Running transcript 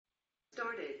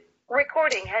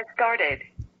Recording has started.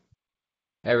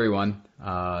 Hey everyone,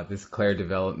 this is Clair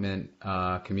Development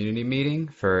Community Meeting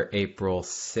for April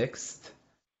 6th.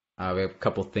 We have a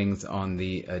couple things on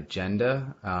the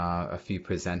agenda, a few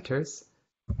presenters.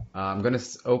 I'm going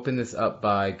to open this up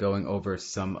by going over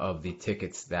some of the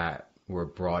tickets that were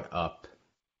brought up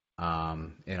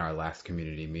in our last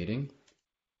community meeting.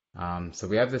 So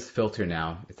we have this filter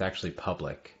now. It's actually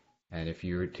public. And if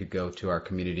you were to go to our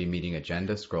community meeting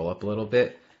agenda, scroll up a little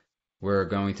bit, we're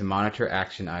going to monitor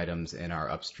action items in our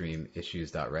upstream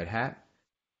issues.redhat.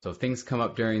 So if things come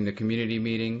up during the community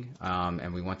meeting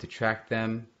and we want to track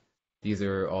them, these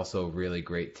are also really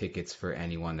great tickets for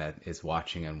anyone that is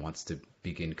watching and wants to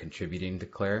begin contributing to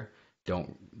Clair.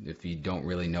 If you don't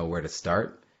really know where to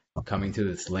start, coming to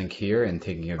this link here and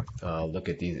taking a look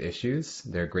at these issues,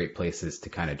 they're great places to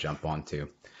kind of jump onto.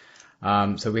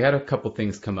 So we had a couple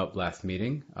things come up last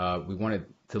meeting. We wanted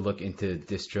to look into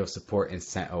distro support in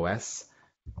CentOS.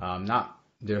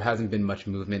 There hasn't been much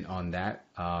movement on that.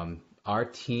 Our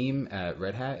team at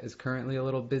Red Hat is currently a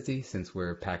little busy since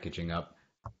we're packaging up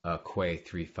a Quay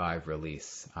 3.5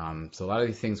 release. So a lot of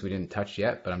these things we didn't touch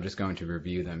yet, but I'm just going to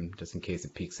review them just in case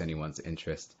it piques anyone's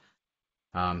interest.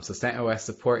 So CentOS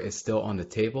support is still on the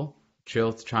table.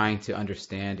 Trill's trying to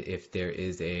understand if there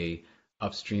is a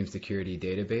upstream security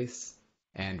database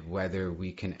and whether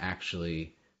we can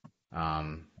actually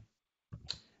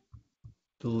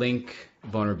link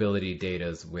vulnerability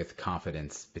data with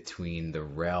confidence between the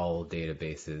RHEL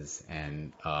databases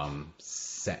and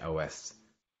CentOS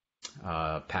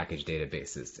package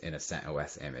databases in a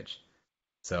CentOS image.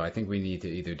 So I think we need to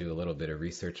either do a little bit of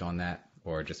research on that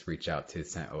or just reach out to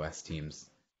CentOS teams,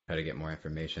 try to get more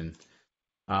information.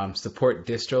 Support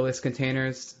distro list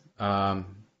containers.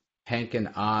 Hank and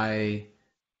I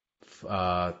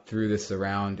threw this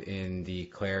around in the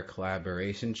Clair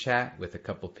collaboration chat with a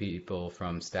couple people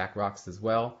from StackRox as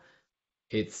well.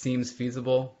 It seems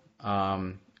feasible.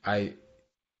 I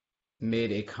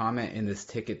made a comment in this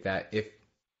ticket that if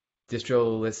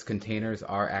distro list containers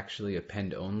are actually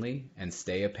append only and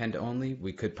stay append only,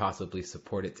 we could possibly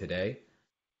support it today.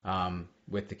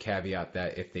 With the caveat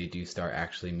that if they do start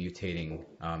actually mutating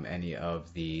any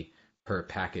of the per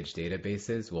package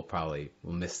databases, we'll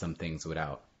miss some things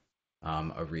without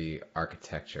a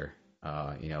re-architecture,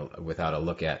 without a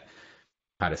look at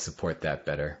how to support that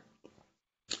better.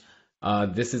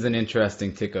 This is an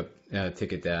interesting ticket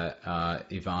that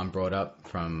Yvonne brought up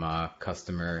from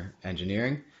customer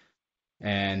engineering,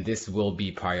 and this will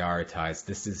be prioritized.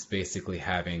 This is basically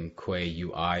having Quay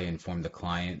UI inform the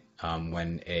client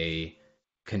when a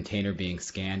container being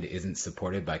scanned isn't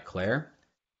supported by Clair.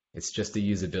 It's just a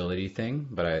usability thing,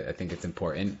 but I think it's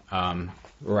important.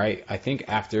 Right, I think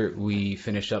after we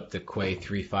finish up the Quay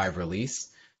 3.5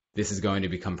 release, this is going to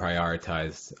become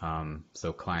prioritized,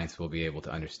 so clients will be able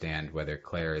to understand whether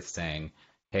Clair is saying,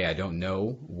 hey, I don't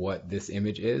know what this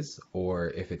image is, or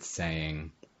if it's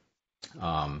saying,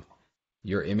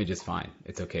 your image is fine.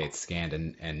 It's okay, it's scanned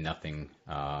and nothing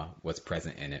was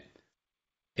present in it.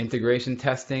 Integration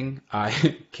testing, I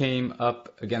came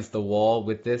up against the wall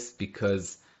with this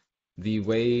because the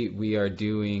way we are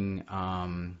doing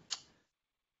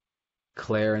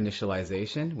Clair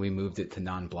initialization, we moved it to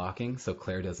non-blocking, so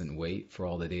Clair doesn't wait for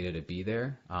all the data to be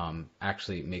there.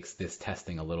 Actually, it makes this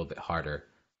testing a little bit harder.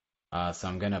 So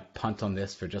I'm going to punt on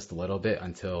this for just a little bit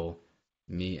until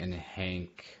me and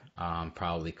Hank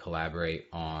probably collaborate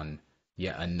on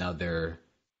yet another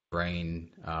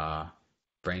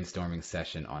brainstorming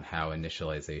session on how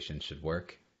initialization should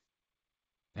work.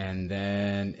 And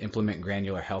then implement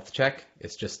granular health check.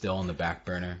 It's just still on the back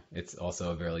burner. It's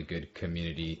also a really good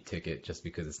community ticket just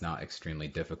because it's not extremely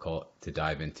difficult to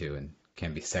dive into and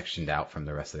can be sectioned out from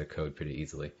the rest of the code pretty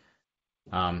easily.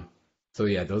 So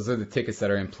yeah, those are the tickets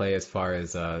that are in play as far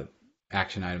as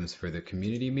action items for the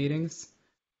community meetings.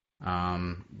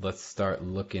 Let's start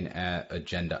looking at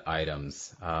agenda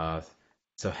items.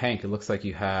 So Hank, it looks like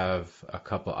you have a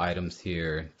couple items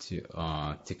here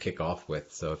to kick off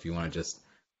with. So if you want to just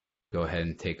go ahead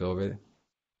and take over.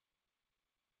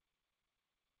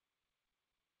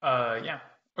 Yeah.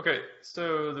 Okay.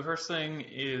 So the first thing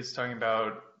is talking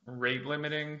about rate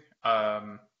limiting.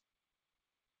 So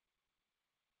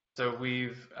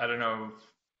I don't know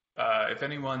if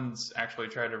anyone's actually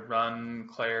tried to run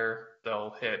Clair,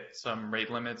 they'll hit some rate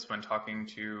limits when talking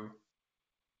to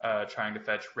trying to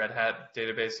fetch Red Hat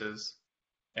databases.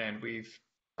 And we've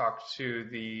talked to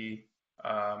the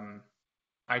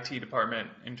IT department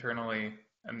internally,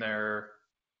 and they're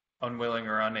unwilling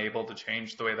or unable to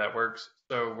change the way that works.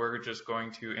 So we're just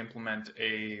going to implement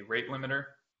a rate limiter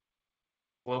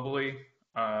globally.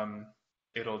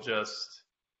 It'll just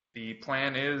the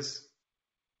plan is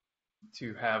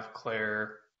to have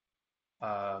Claire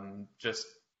just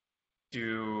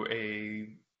do a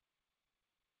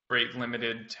rate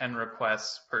limited 10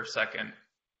 requests per second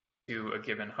to a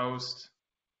given host.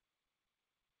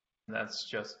 That's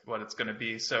just what it's going to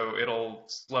be. So it'll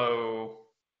slow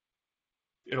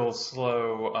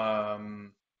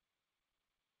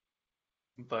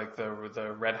like the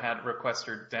Red Hat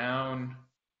requester down.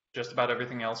 Just about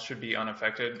everything else should be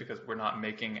unaffected because we're not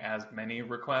making as many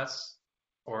requests,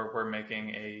 or we're making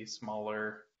a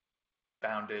smaller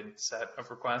bounded set of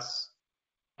requests.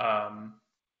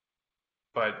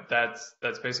 But that's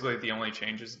basically the only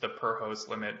change is the per host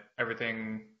limit.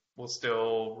 Everything will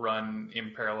still run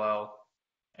in parallel,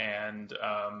 and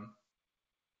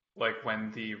like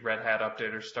when the Red Hat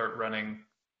updaters start running,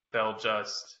 they'll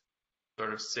just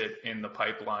sort of sit in the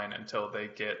pipeline until they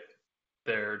get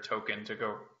their token to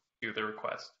go do the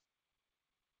request.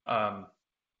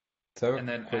 So, And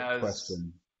then quick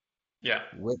question. yeah,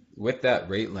 With that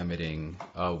rate limiting,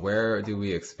 where do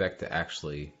we expect to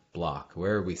actually block?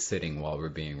 Where are we sitting while we're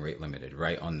being rate limited?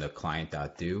 Right on the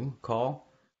client.do call?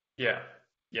 yeah,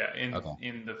 yeah, Okay.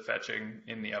 in the fetching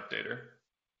in the updater.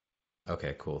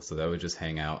 Okay, cool. So that would just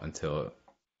hang out until.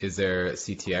 Is there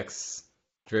CTX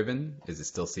driven? Is it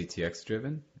still CTX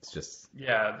driven? It's just.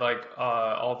 Yeah, like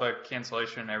all the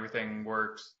cancellation and everything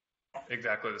works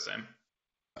exactly the same.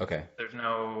 Okay. There's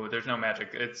no magic.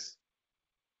 It's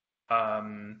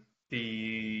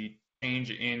the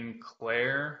change in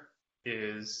Clair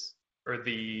is, or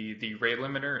the rate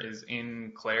limiter is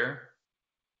in Clair.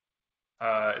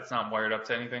 It's not wired up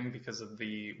to anything because of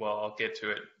well, I'll get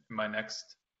to it in my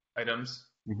next items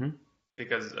Mm-hmm.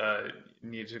 because you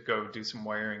need to go do some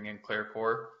wiring in Clair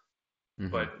Core. Mm-hmm.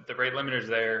 But the rate limiter is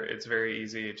there. It's very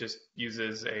easy. It just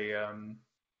uses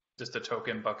just a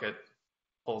token bucket,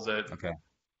 pulls it. Okay.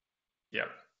 Yeah.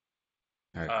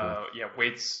 All right, cool. Yeah,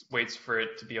 waits for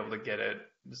it to be able to get it,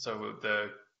 so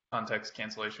the context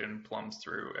cancellation plumbs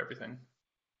through everything.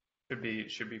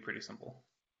 Should be pretty simple.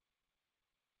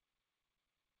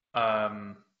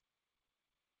 Um,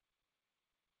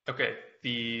 okay,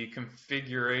 the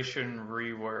configuration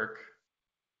rework.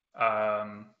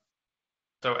 Um,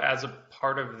 so as a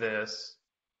part of this,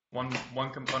 one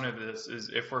component of this is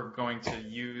if we're going to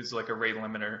use like a rate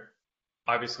limiter,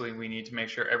 obviously we need to make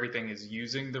sure everything is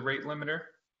using the rate limiter,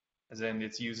 as in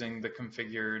it's using the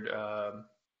configured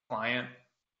client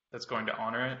that's going to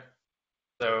honor it.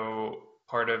 So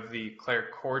part of the Clair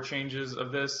core changes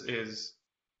of this is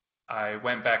I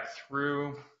went back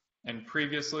through, and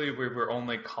previously we were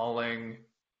only calling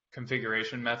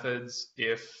configuration methods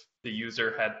if the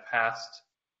user had passed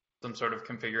some sort of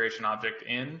configuration object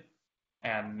in,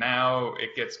 and now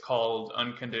it gets called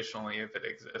unconditionally if it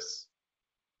exists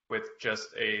with just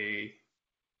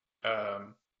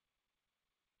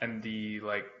and the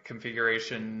like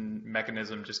configuration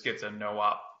mechanism just gets a no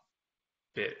op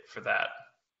bit for that.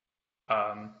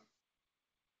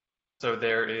 So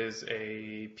there is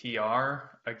a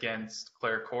PR against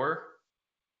Clair Core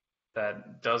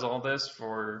that does all this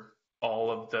for all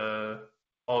of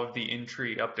the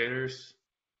in-tree updaters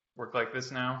work like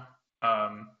this now,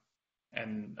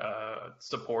 and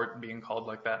support being called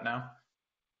like that now.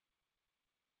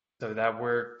 So that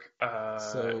work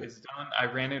So, is done. I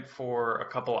ran it for a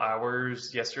couple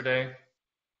hours yesterday,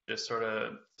 just sort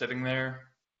of sitting there,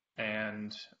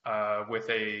 and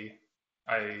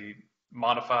I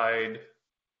modified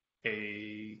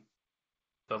the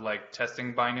like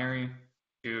testing binary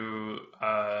to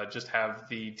just have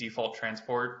the default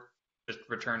transport just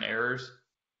return errors.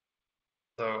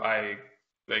 So I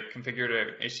like configured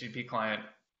an HTTP client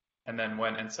and then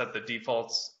went and set the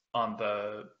defaults on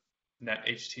the net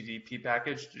HTTP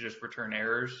package to just return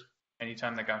errors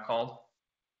anytime that got called,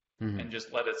 mhm. and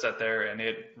just let it sit there, and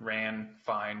it ran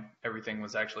fine. Everything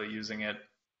was actually using it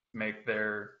to make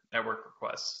their network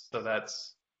requests. So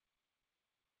that's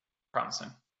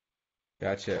promising.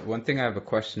 Gotcha. One thing I have a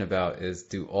question about is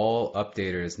do all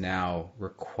updaters now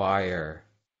require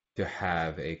to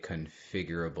have a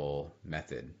configurable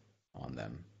method on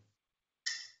them,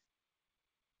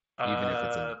 even if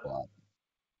it's a Uh, bot?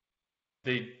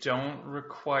 they don't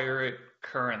require it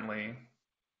currently,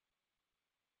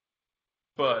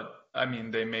 but I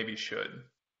mean, they maybe should.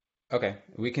 Okay,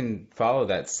 we can follow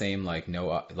that same like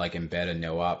like embed a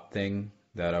no op thing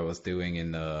that I was doing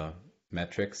in the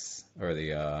metrics or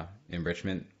the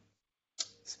enrichment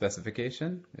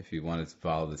specification. If you wanted to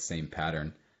follow the same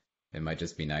pattern, it might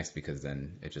just be nice because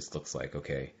then it just looks like,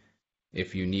 okay,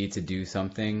 if you need to do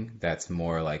something that's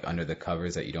more like under the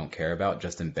covers that you don't care about,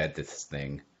 just embed this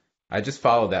thing. I just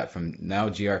follow that from now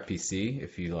gRPC.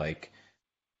 If you like,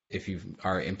 if you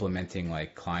are implementing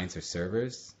like clients or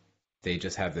servers, they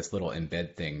just have this little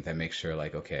embed thing that makes sure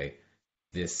like, okay,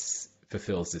 this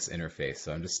fulfills this interface.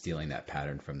 So I'm just stealing that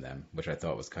pattern from them, which I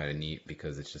thought was kind of neat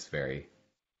because it's just very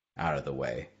out of the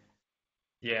way.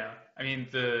 Yeah, I mean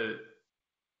the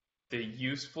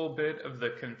useful bit of the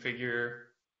configure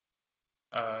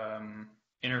um,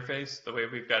 interface, the way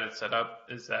we've got it set up,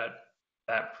 is that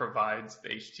that provides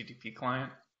the HTTP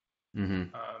client. Hmm.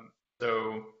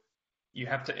 So you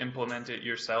have to implement it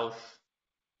yourself,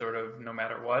 sort of no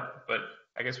matter what. But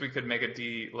I guess we could make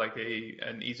like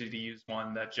an easy to use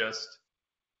one that just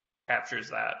captures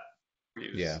that for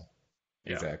Yeah, use.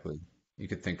 Yeah, exactly. You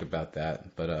could think about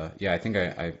that. But yeah, I think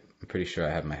I'm pretty sure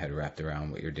I have my head wrapped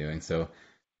around what you're doing. So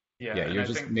yeah, yeah, and you're I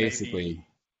just think basically,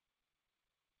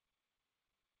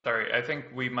 I think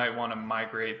we might want to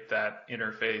migrate that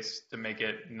interface to make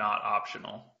it not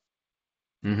optional.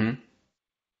 hmm,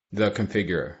 the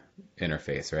configure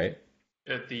interface, right?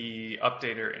 At the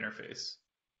updater interface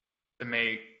to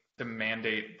make to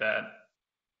mandate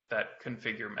that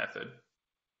configure method.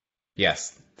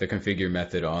 Yes, the configure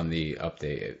method on the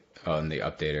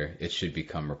updater, it should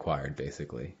become required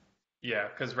basically. Yeah,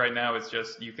 because right now it's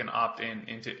just you can opt in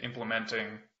into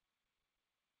implementing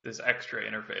this extra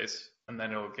interface and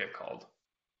then it'll get called.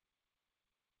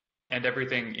 And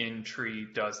everything in tree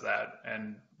does that,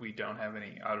 and we don't have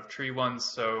any out of tree ones,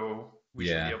 so we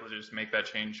should be Yeah. able to just make that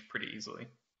change pretty easily.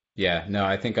 Yeah, no,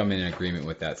 I think I'm in agreement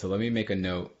with that. So let me make a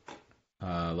note.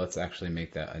 Let's actually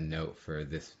make that a note for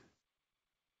this.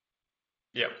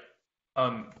 Yep.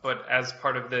 But as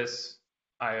part of this,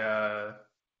 I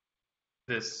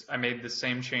I made the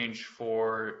same change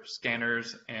for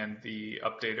scanners and the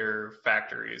updater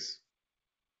factories.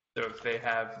 So if they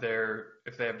have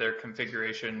their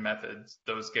configuration methods,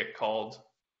 those get called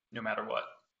no matter what.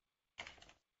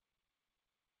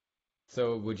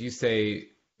 So would you say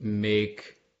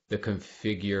make the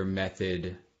configure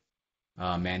method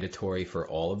mandatory for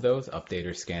all of those,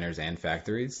 updaters, scanners, and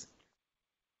factories?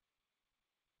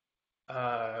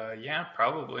 Yeah,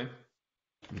 probably.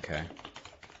 Okay.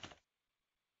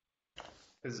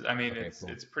 Because I mean, Okay, cool.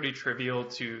 it's pretty trivial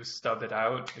to stub it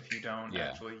out if you don't Yeah,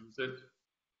 actually use it,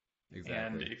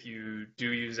 and exactly. if you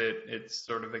do use it, it's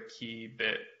sort of a key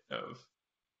bit of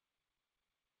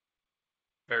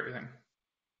everything.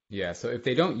 Yeah, so if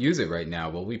they don't use it right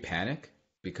now, will we panic?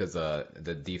 Because the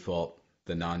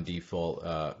non-default,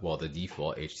 well, the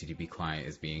default HTTP client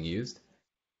is being used?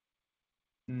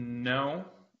 No,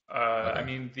 I Okay.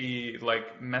 mean the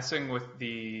like messing with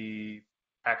the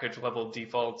package level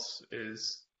defaults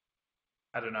is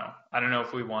I don't know. I don't know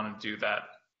if we want to do that,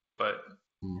 but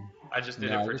Mm. I just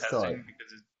did No, it I for just thought, testing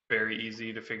because it's very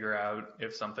easy to figure out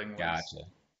if something was gotcha.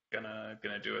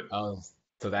 gonna do it. Oh,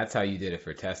 so that's how you did it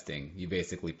for testing. You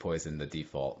basically poisoned the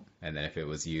default, and then if it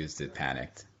was used, it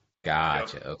panicked. Yep,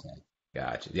 Gotcha. Okay.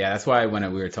 Gotcha. Yeah, that's why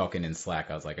when we were talking in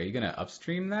Slack, I was like, "Are you gonna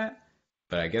upstream that?"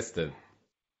 But I guess the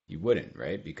you wouldn't,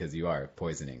 right? Because you are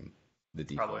poisoning the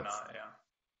probably defaults. not.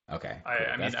 Yeah. Okay,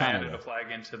 cool. I That's mean, I kind of added a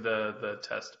flag into the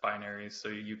test binaries so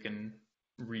you can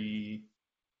re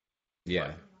yeah,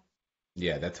 like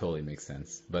yeah, that totally makes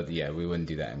sense. But yeah, we wouldn't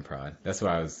do that in prod. That's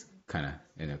why I was kind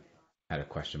of had a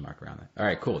question mark around that. All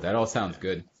right, cool. That all sounds yeah.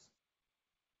 good.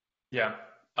 Yeah.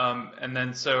 And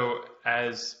then so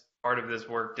as part of this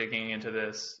work digging into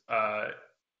this,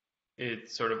 it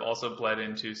sort of also bled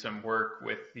into some work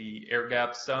with the air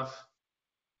gap stuff.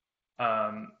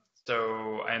 Um,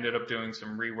 so I ended up doing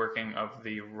some reworking of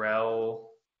the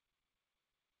rel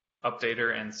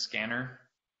updater and scanner.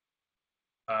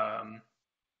 Um,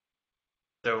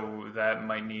 so that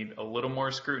might need a little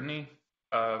more scrutiny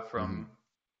Hmm. from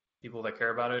people that care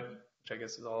about it, which I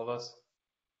guess is all of us.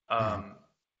 Hmm. Um,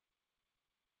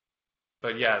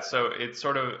 but yeah, so it's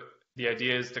sort of the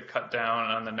idea is to cut down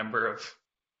on the number of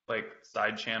like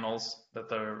side channels that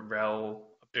the rel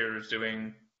updater is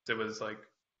doing. It was like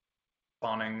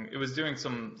spawning. It was doing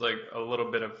some like a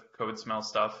little bit of code smell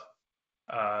stuff.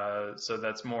 So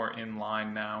that's more in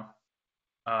line now.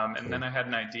 And then Cool. I had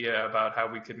an idea about how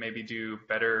we could maybe do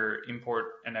better import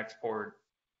and export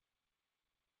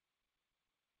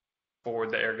for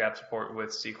the air gap support with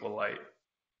SQLite,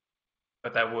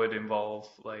 but that would involve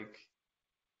like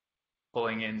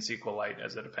pulling in SQLite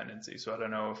as a dependency. So I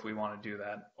don't know if we want to do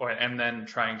that, or and then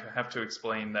trying to have to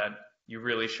explain that you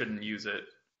really shouldn't use it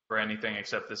for anything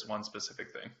except this one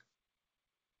specific thing.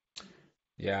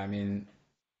 Yeah, I mean,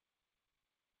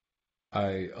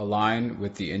 I align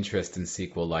with the interest in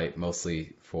SQLite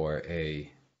mostly for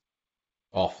a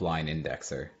offline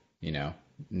indexer, you know,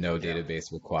 no Yeah.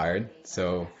 database required.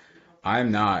 So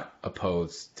I'm not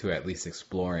opposed to at least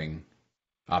exploring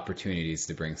opportunities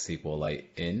to bring SQLite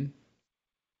in.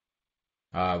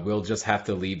 We'll just have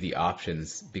to leave the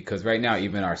options because right now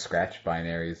even our scratch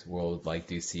binaries will like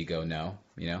do Cgo no,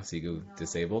 Cgo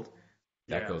disabled.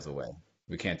 That Yeah. goes away.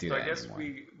 We can't do So I that guess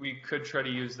anymore. we could try to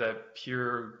use that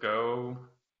pure Go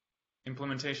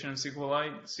implementation of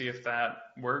SQLite, see if that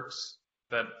works,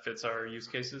 that fits our use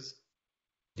cases.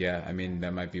 Yeah, I mean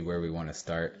that might be where we want to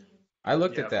start. I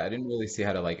looked at Yeah. that. I didn't really see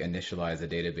how to like initialize a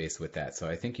database with that. So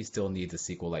I think you still need the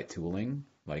SQLite tooling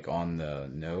like on the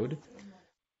node,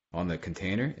 on the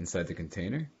container, inside the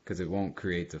container, because it won't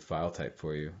create the file type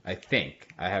for you. I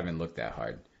think. I haven't looked that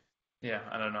hard. Yeah,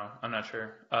 I don't know. I'm not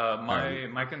sure. All right.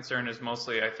 My concern is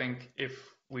mostly, I think if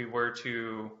we were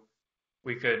to,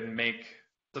 we could make,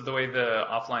 so the way the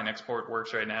offline export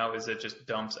works right now is it just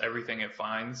dumps everything it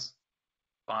finds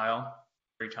file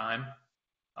every time.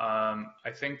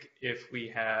 I think if we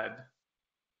had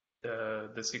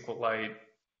the SQLite,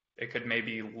 it could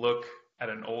maybe look at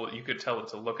an old, you could tell it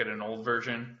to look at an old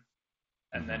version,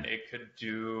 and Mm-hmm. then it could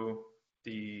do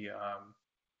the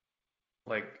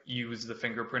like use the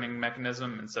fingerprinting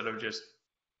mechanism instead of just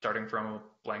starting from a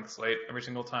blank slate every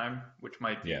single time, which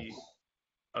might Yeah. be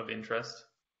of interest.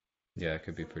 Yeah, it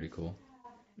could be pretty cool.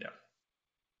 Yeah.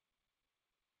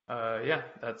 Yeah,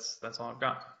 that's all I've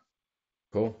got.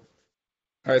 Cool.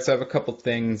 All right, so I have a couple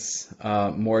things,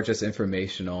 more just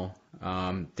informational.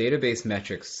 Database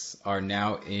metrics are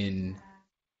now in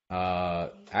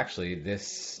actually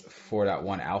this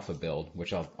 4.1 alpha build,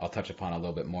 which I'll touch upon a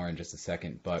little bit more in just a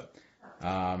second. But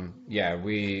yeah,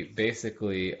 we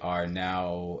basically are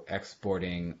now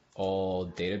exporting all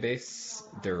database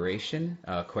duration,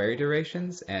 query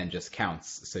durations, and just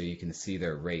counts, so you can see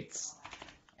their rates.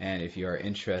 And if you are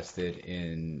interested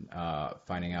in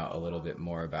finding out a little bit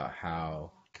more about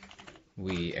how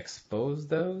we expose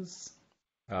those,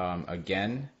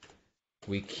 again,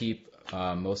 we keep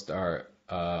most our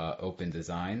open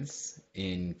designs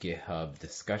in GitHub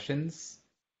discussions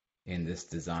in this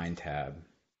design tab.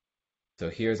 So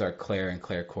here's our Clair and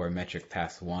Clair Core metric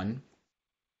pass 1.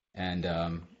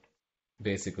 And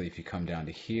basically, if you come down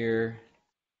to here,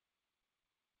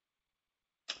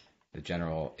 the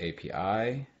general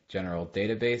API, general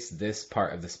database, this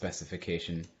part of the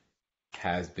specification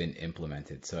has been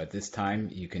implemented. So at this time,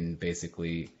 you can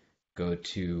basically go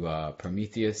to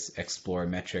Prometheus, explore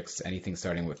metrics, anything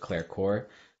starting with Clair Core.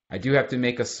 I do have to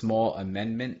make a small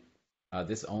amendment.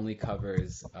 This only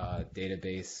covers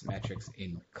database metrics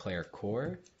in Clair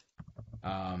Core.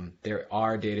 There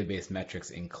are database metrics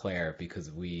in Clair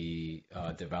because we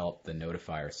developed the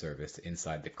notifier service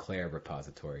inside the Clair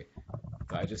repository.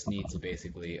 So I just need to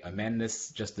basically amend this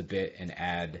just a bit and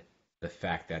add the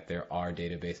fact that there are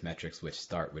database metrics which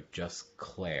start with just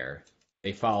Clair.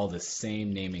 They follow the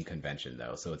same naming convention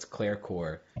though. So it's Clair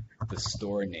Core, the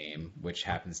store name, which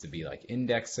happens to be like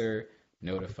indexer,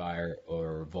 notifier,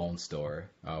 or vuln store,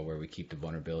 where we keep the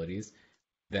vulnerabilities.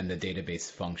 Then the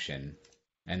database function,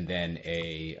 and then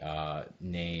a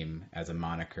name as a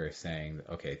moniker saying,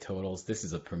 okay, totals. This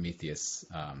is a Prometheus,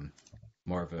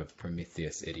 more of a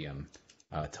Prometheus idiom.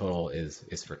 Total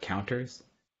is for counters.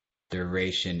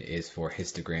 Duration is for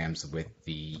histograms with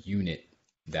the unit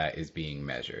that is being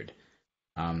measured.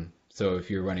 So if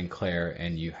you're running Clair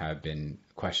and you have been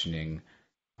questioning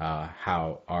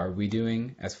how are we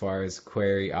doing as far as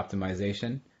query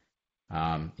optimization,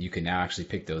 you can now actually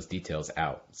pick those details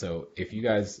out. So if you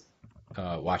guys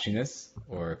watching this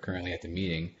or currently at the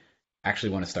meeting actually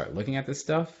want to start looking at this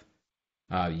stuff,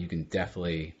 you can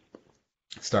definitely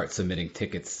start submitting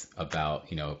tickets about,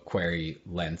 query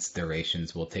lengths,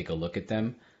 durations. We'll take a look at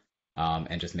them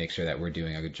and just make sure that we're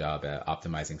doing a good job at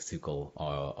optimizing SQL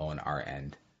on our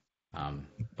end.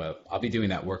 But I'll be doing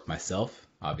that work myself.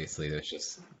 Obviously, there's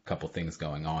just a couple things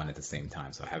going on at the same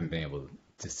time, so I haven't been able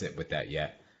to sit with that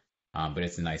yet. But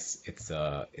it's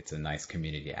a nice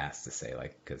community ask to say,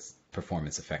 like, because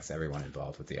performance affects everyone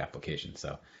involved with the application.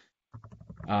 So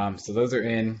those are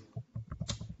in.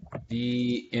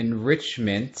 The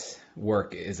enrichment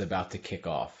work is about to kick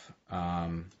off.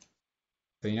 So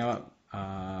you know what?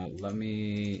 Let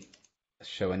me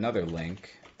show another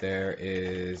link. There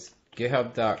is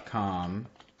github.com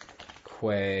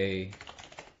Clair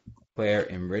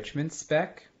enrichment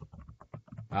spec.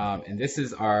 And this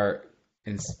is our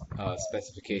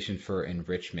specification for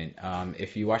enrichment.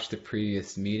 If you watched the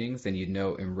previous meetings, then you'd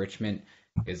know enrichment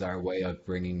is our way of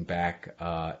bringing back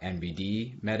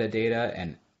NBD metadata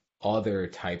and other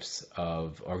types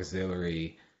of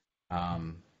auxiliary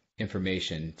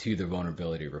information to the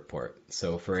vulnerability report.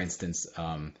 So for instance,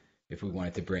 if we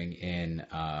wanted to bring in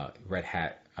Red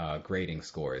Hat grading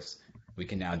scores, we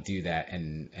can now do that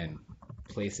and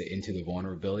place it into the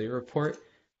vulnerability report.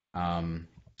 And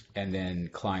then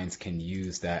clients can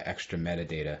use that extra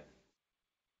metadata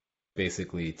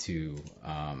basically to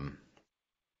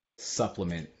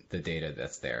supplement the data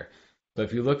that's there. So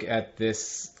if you look at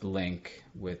this link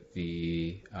with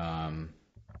the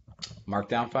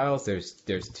markdown files,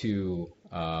 there's two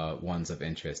ones of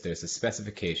interest. There's a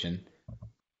specification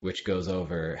which goes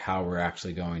over how we're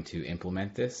actually going to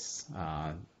implement this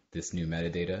new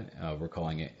metadata. We're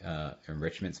calling it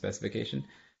enrichment specification.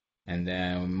 And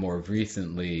then more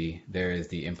recently, there is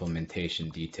the implementation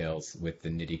details with the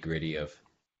nitty gritty of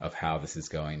how this is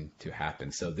going to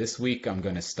happen. So this week, I'm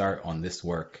going to start on this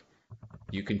work.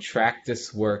 You can track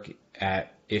this work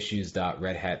at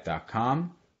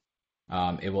issues.redhat.com.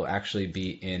 It will actually be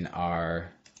in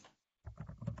our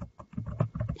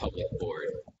public board.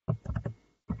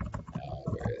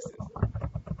 Where is this?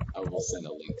 I will send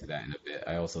a link to that in a bit.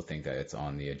 I also think that it's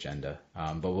on the agenda.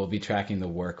 But we'll be tracking the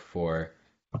work for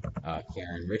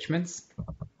Clair enrichments,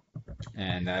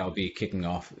 and that'll be kicking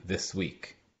off this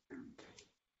week.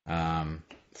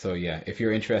 So yeah, if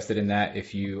you're interested in that,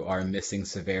 if you are missing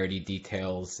severity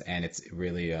details and it's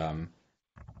really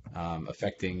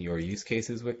affecting your use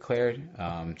cases with Clair,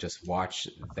 just watch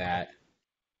that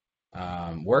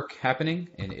work happening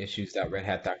in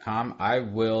issues.redhat.com. I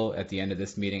will, at the end of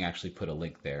this meeting, actually put a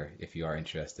link there if you are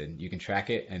interested. You can track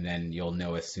it, and then you'll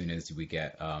know as soon as we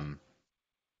get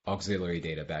auxiliary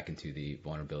data back into the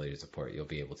vulnerability support, you'll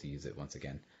be able to use it once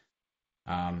again.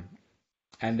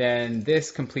 And then this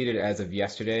completed as of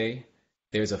yesterday.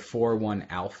 There's a 4.1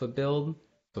 alpha build.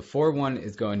 So 4.1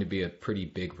 is going to be a pretty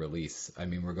big release. I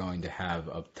mean, we're going to have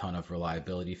a ton of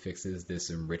reliability fixes, this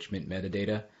enrichment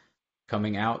metadata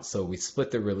coming out. So we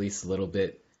split the release a little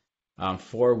bit.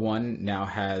 4.1 now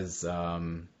has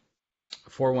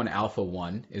 4.1 alpha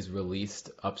 1 is released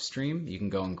upstream. You can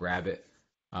go and grab it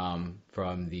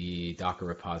from the Docker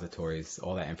repositories.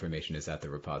 All that information is at the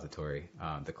repository,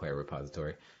 the Clair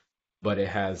repository. But it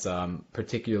has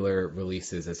particular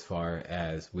releases as far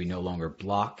as we no longer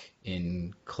block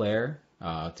in Clair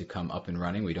to come up and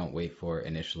running. We don't wait for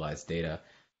initialized data.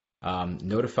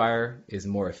 Notifier is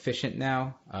more efficient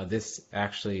now. This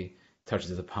actually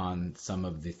touches upon some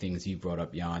of the things you brought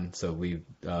up, Jan. So we've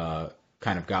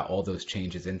kind of got all those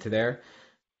changes into there.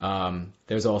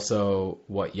 There's also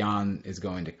what Jan is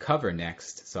going to cover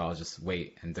next, so I'll just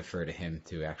wait and defer to him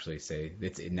to actually say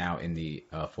it's now in the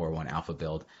 4.1 alpha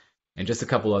build, and just a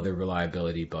couple other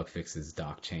reliability bug fixes,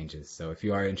 doc changes. So if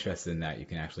you are interested in that, you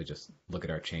can actually just look at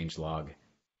our change log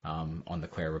on the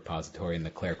Clair repository and the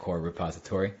Clair core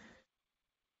repository.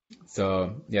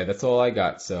 So yeah, that's all I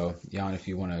got. So Jan, if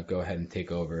you want to go ahead and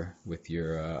take over with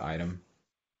your item.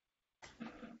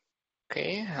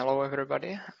 Okay, hello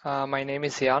everybody. My name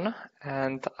is Jan,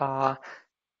 and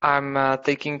I'm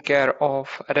taking care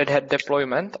of Red Hat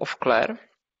deployment of Clair.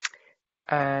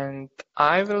 And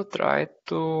I will try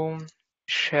to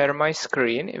share my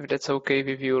screen, if that's okay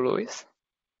with you, Luis.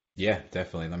 Yeah,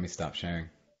 definitely. Let me stop sharing.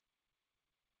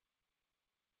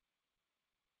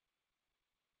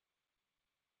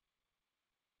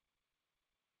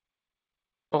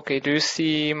 Okay, do you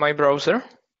see my browser?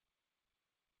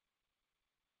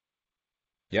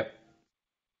 Yep.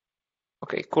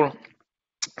 Okay, cool.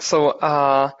 So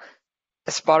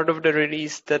as part of the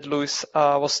release that Luis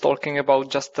was talking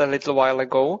about just a little while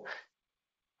ago,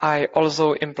 I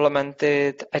also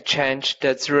implemented a change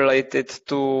that's related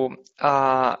to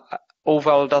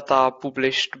OVAL data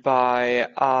published by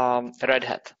Red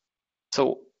Hat.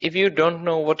 So if you don't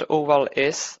know what OVAL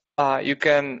is, you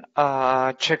can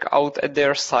check out at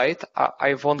their site.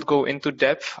 I won't go into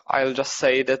depth. I'll just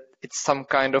say that it's some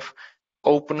kind of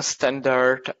open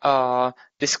standard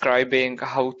describing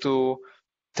how to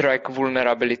track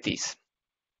vulnerabilities.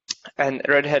 And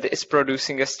Red Hat is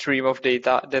producing a stream of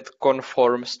data that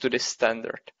conforms to this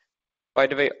standard. By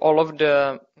the way, all of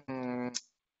the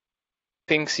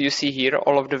things you see here,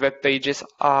 all of the web pages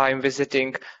I'm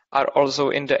visiting are also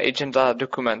in the agenda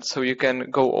document, so you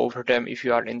can go over them if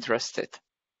you are interested.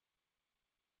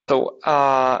 So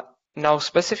now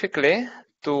specifically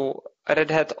to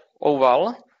Red Hat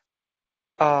OVAL,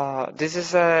 this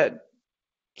is a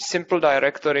simple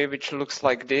directory which looks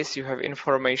like this. You have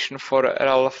information for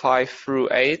RHEL 5 through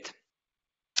 8.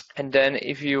 And then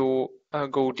if you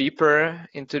go deeper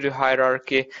into the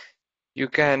hierarchy, you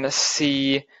can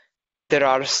see there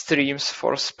are streams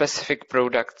for specific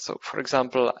products. So for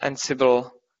example,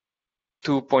 Ansible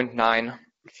 2.9.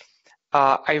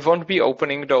 I won't be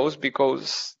opening those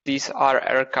because these are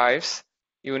archives.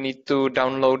 You need to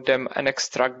download them and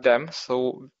extract them.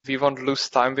 So we won't lose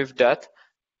time with that.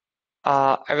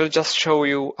 I will just show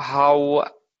you how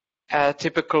a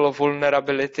typical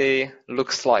vulnerability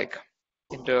looks like.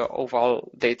 in the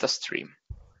oval data stream.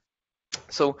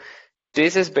 So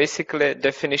this is basically a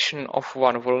definition of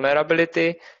one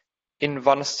vulnerability. In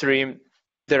one stream,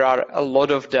 there are a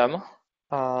lot of them.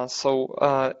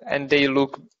 And they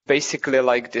look basically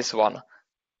like this one.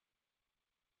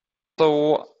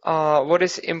 So what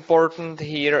is important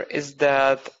here is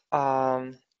that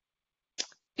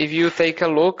if you take a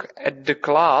look at the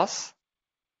class,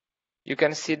 you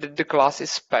can see that the class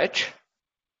is patch,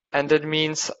 and that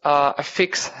means a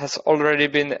fix has already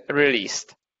been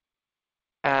released.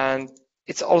 And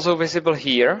it's also visible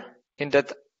here in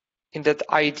that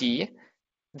ID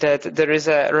that there is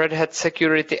a Red Hat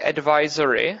security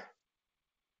advisory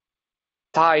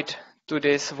tied to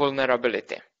this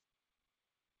vulnerability.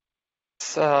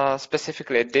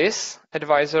 Specifically this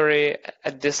advisory,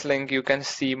 at this link you can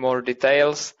see more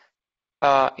details.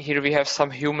 Here we have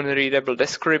some human readable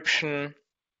description,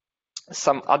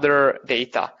 some other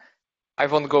data. I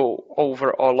won't go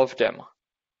over all of them.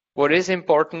 What is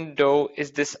important though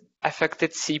is this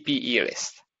affected CPE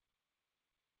list.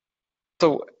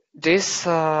 So this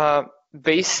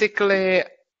basically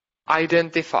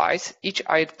identifies, each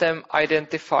item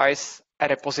identifies a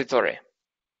repository.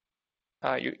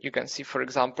 You can see, for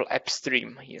example,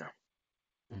 AppStream here.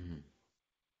 Mm-hmm.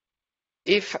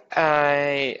 If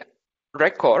a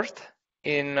record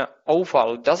in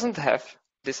Oval doesn't have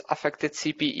this affected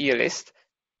CPE list,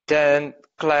 then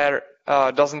Clair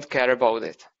doesn't care about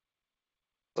it.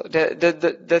 So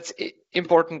that's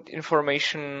important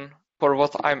information for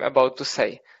what I'm about to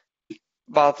say.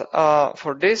 But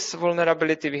for this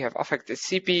vulnerability, we have affected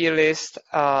CPE list,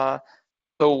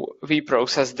 so we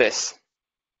process this.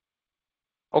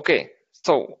 Okay,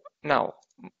 so now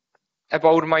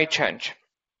about my change.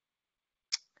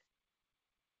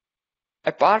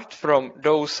 Apart from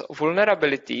those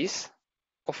vulnerabilities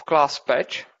of class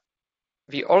patch,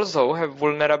 we also have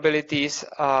vulnerabilities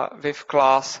with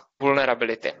class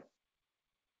vulnerability.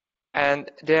 And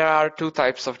there are two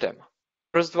types of them.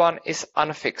 First one is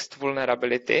unfixed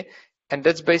vulnerability, and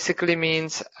that basically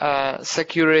means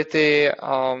security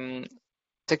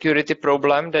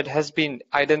problem that has been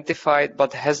identified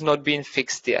but has not been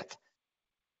fixed yet.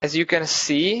 As you can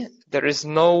see, there is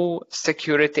no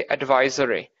security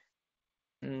advisory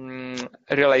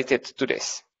related to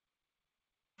this.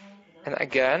 And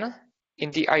again,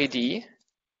 in the ID,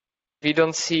 we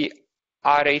don't see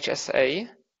RHSA,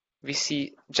 we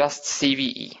see just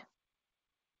CVE.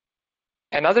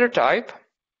 Another type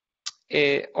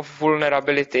of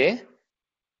vulnerability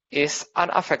is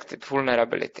unaffected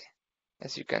vulnerability,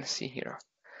 as you can see here.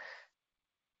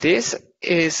 This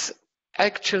is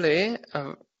actually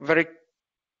a very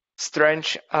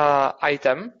strange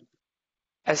item,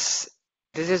 as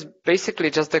this is basically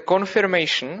just a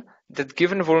confirmation that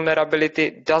given vulnerability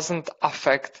doesn't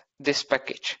affect this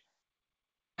package.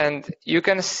 And you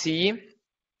can see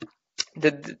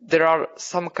that there are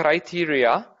some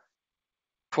criteria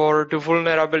for the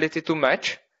vulnerability to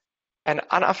match, and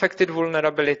unaffected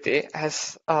vulnerability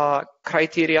has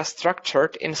criteria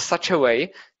structured in such a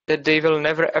way that they will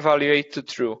never evaluate to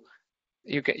true.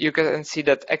 You can see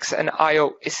that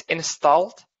XNIO is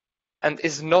installed and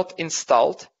is not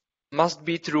installed must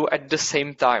be true at the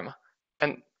same time.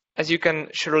 And as you can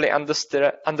surely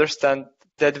understand,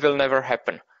 that will never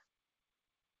happen.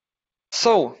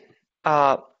 So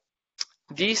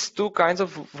these two kinds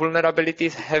of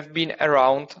vulnerabilities have been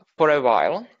around for a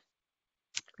while,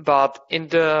 but in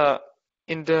the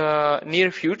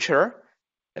near future,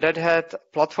 Red Hat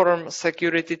Platform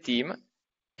Security Team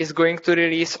is going to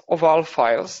release OVAL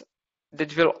files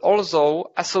that will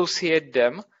also associate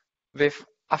them with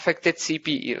affected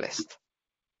CPE list.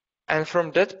 And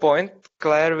from that point,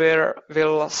 Clair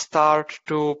will start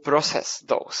to process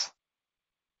those.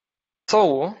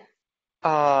 So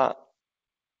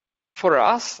for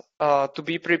us to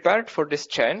be prepared for this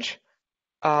change,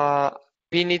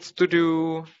 we need to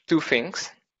do two things.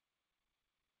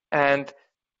 And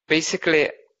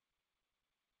basically,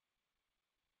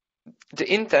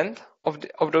 the intent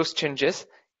of those changes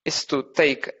is to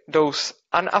take those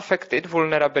unaffected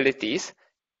vulnerabilities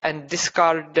and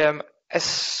discard them as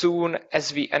soon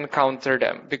as we encounter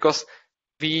them, because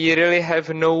we really have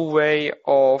no way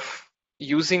of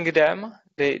using them.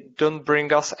 They don't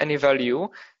bring us any value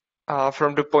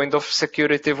from the point of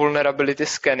security vulnerability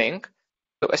scanning.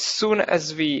 So as soon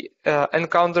as we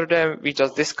encounter them, we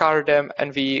just discard them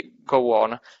and we go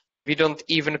on. We don't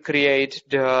even create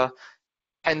the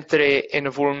entry in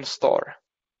vuln store.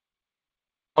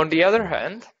 On the other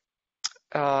hand,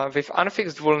 with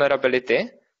unfixed vulnerability,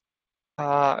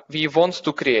 we want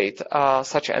to create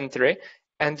such entry,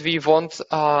 and we want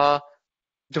the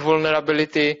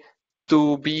vulnerability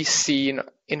to be seen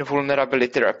in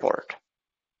vulnerability report.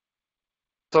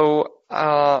 So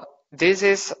this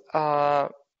is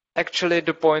actually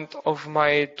the point of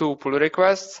my two pull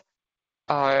requests.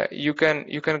 You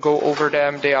can go over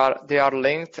them. They are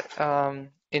linked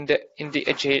in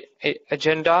the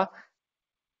agenda.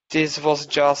 This was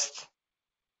just,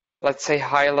 let's say,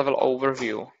 high level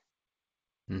overview.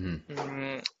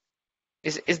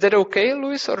 Is that okay,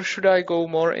 Luis, or should I go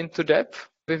more into depth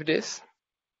with this?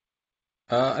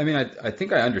 I mean, I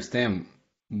think I understand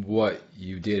what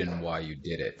you did and why you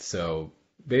did it. So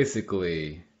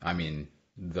basically, I mean,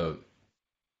 the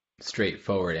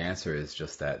straightforward answer is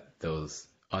just that those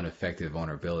unaffected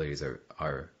vulnerabilities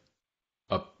are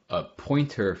a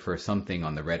pointer for something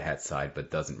on the Red Hat side, but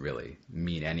doesn't really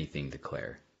mean anything to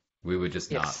Claire. We would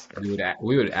just not, Yes.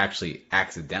 we would actually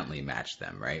accidentally match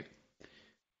them, right?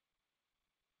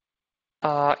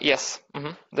 Yes.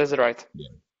 That's right. Yeah.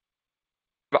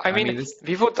 But I I mean, mean, this,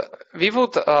 we would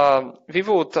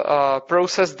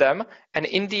process them, and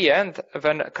in the end,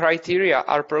 when criteria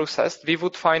are processed, we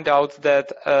would find out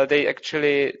that they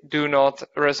actually do not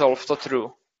resolve to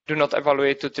true, do not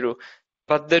evaluate to true.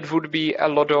 But that would be a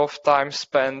lot of time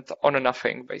spent on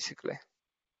nothing, basically.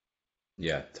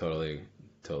 yeah, totally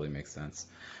makes sense.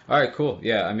 All right, cool.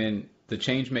 Yeah, I mean, the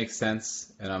change makes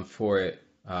sense, and I'm for it.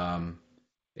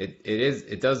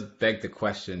 It does beg the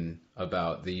question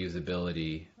about the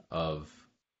usability of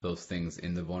those things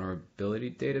in the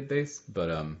vulnerability database, but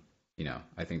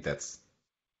I think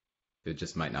it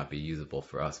just might not be usable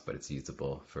for us, but it's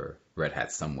usable for Red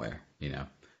Hat somewhere.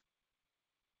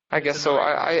 I It's guess so. annoying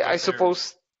I because they're.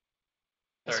 suppose.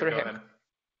 Sorry, Sorry, go Hank. ahead.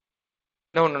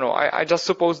 No. I just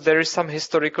suppose there is some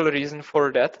historical reason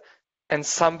for that, and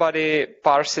somebody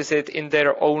parses it in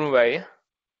their own way.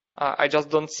 I just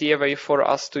don't see a way for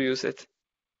us to use it.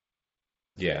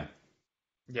 Yeah.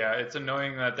 Yeah, it's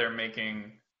annoying that they're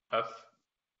making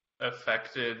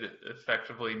affected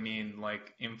effectively mean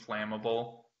like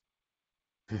inflammable.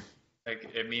 Like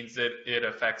it means that it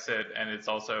affects it, and it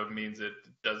also means it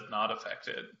does not affect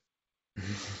it.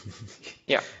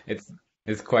 Yeah.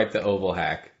 It's quite the oval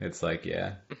hack. It's like,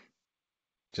 yeah,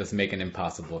 just make an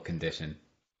impossible condition.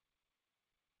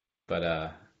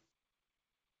 But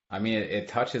I mean, it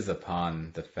touches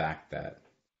upon the fact that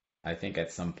I think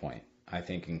at some point, I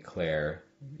think in Claire,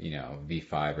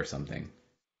 V5 or something,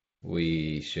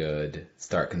 we should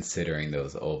start considering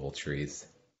those oval trees,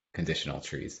 conditional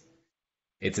trees.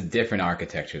 It's a different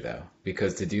architecture though,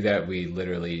 because to do that, we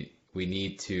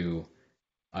need to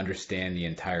understand the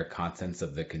entire contents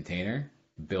of the container,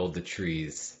 build the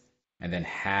trees, and then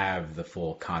have the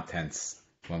full contents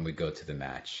when we go to the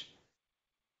match.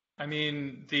 I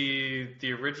mean, the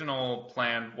original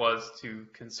plan was to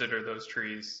consider those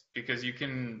trees because you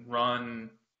can run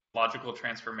logical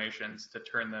transformations to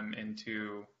turn them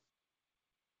into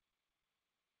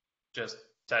just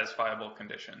satisfiable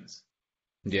conditions.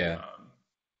 Yeah. Um,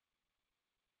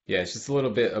 Yeah, it's just a little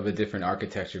bit of a different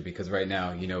architecture because right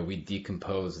now, we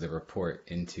decompose the report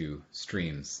into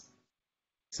streams.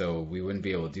 So we wouldn't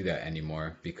be able to do that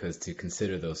anymore because to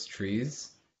consider those trees,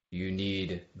 you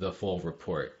need the full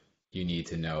report. You need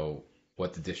to know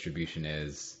what the distribution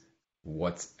is,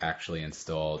 what's actually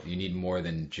installed. You need more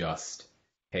than just,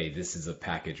 hey, this is a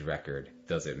package record.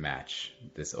 Does it match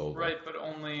this oval? right, but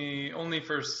only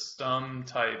for some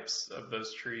types of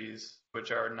those trees,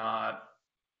 which are not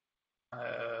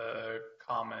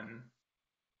common.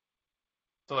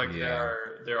 So like Yeah.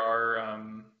 there are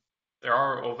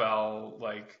oval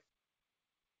like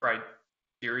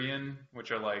criterion,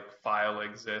 which are like file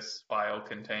exists, file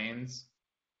contains,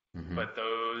 Hmm. but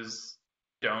those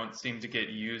don't seem to get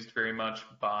used very much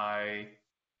by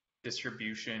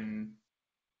distribution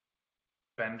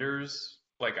vendors.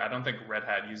 Like I don't think Red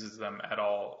Hat uses them at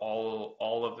all.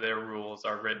 All of their rules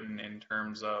are written in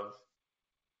terms of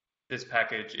this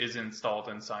package is installed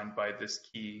and signed by this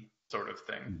key sort of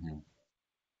thing. Hmm.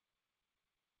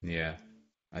 Yeah.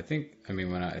 I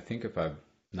mean, I think if I'm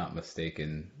not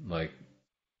mistaken, like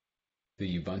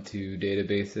the Ubuntu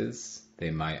databases,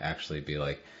 they might actually be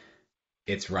like,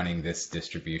 it's running this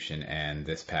distribution and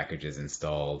this package is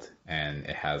installed and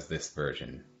it has this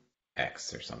version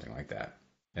X or something like that.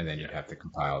 And then you'd Yeah. have to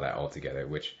compile that all together,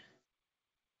 which,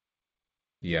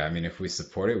 yeah, I mean, if we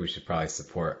support it, we should probably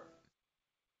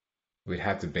we'd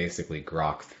have to basically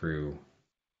grok through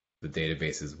the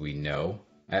databases we know,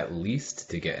 at least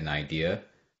to get an idea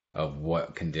of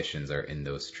what conditions are in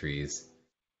those trees.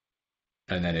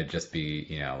 And then it'd just be,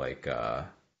 like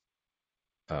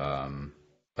um,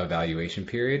 evaluation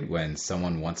period when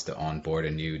someone wants to onboard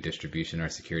a new distribution or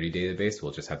security database,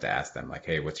 we'll just have to ask them like,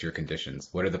 hey, what's your conditions?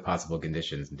 What are the possible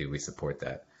conditions? And do we support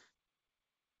that?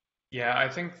 Yeah, I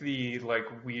think the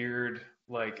like weird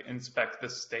like inspect the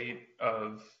state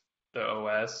of the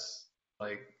OS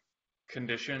like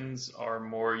conditions are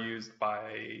more used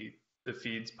by the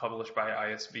feeds published by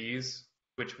ISVs,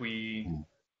 which we Mm.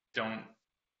 don't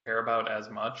care about as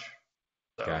much.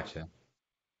 So Gotcha.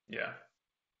 yeah,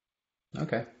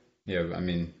 Okay. Yeah, I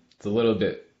mean, it's a little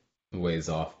bit ways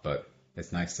off, but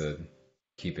it's nice to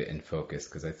keep it in focus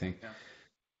because I think,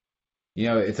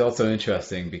 yeah, it's also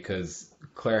interesting because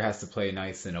Claire has to play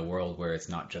nice in a world where it's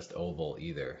not just oval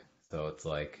either. So it's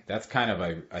like that's kind of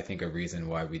I think a reason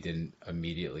why we didn't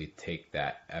immediately take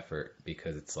that effort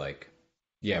because it's like,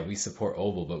 yeah, we support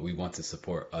oval, but we want to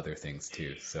support other things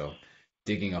too. So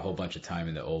digging a whole bunch of time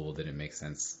into oval didn't make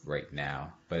sense right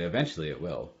now, but eventually it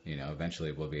will.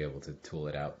 Eventually we'll be able to tool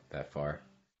it out that far.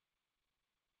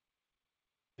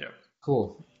 yeah.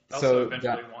 Cool. I also So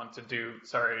eventually that want to do,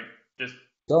 sorry, just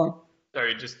go on.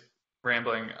 sorry, just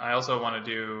rambling. I also want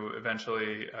to do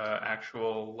eventually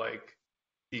actual like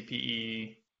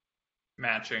CPE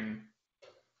matching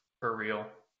for real.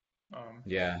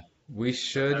 Yeah, we So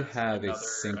should that's have a another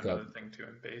sync up. thing to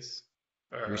embase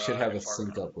We or should have a embark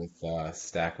sync on. up with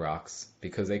Stack Rocks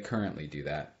because they currently do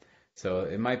that. So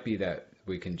it might be that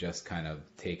we can just kind of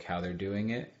take how they're doing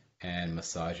it and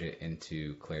massage it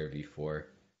into Clair V4.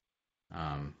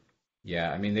 Um,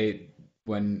 yeah, I mean they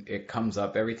when it comes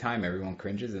up every time, everyone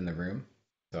cringes in the room.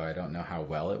 So I don't know how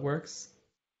well it works.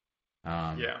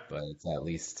 Yeah. But it's at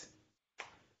least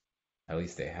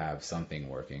they have something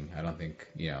working. I don't think,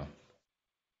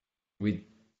 we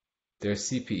there's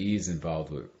CPEs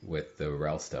involved with the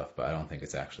rel stuff, but I don't think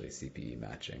it's actually CPE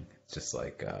matching. It's just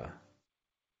like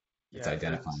it's Yeah,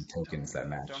 identifying that's tokens that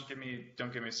match. don't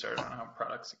get me started on how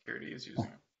product security is using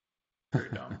it. Very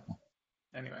dumb.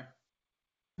 Anyway.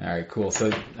 All right, cool.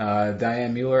 So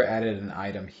Diane Mueller added an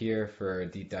item here for a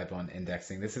deep dive on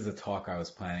indexing. This is a talk I was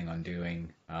planning on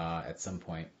doing at some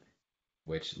point,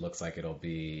 which looks like it'll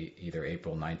be either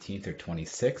April 19th or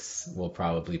 26th. We'll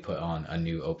probably put on a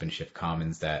new OpenShift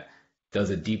Commons that does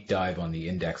a deep dive on the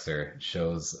indexer,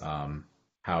 shows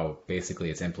how basically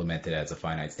it's implemented as a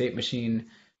finite state machine,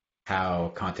 how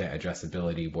content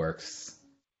addressability works,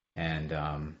 and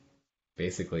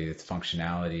basically its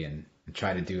functionality, and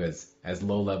try to do as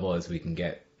low level as we can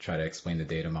get. Try to explain the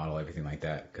data model, everything like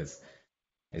that, because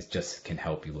it just can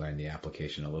help you learn the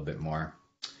application a little bit more.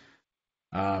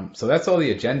 So that's all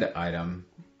the agenda item.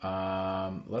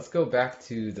 Let's go back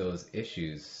to those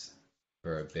issues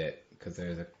for a bit because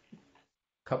there's a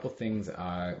couple things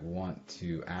I want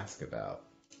to ask about.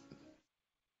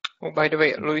 Oh, by the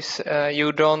way, Luis,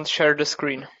 you don't share the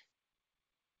screen.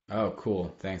 Oh,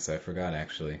 cool. Thanks. I forgot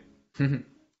actually. All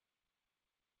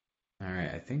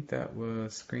right. I think that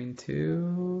was screen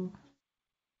two.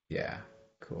 Yeah.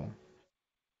 Cool.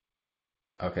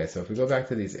 Okay. So if we go back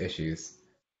to these issues,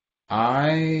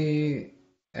 I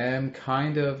am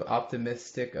kind of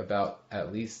optimistic about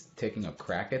at least taking a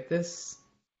crack at this.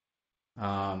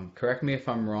 Correct me if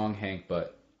I'm wrong, Hank,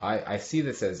 but I see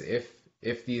this as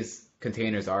if these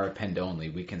containers are append only,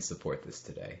 we can support this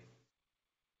today.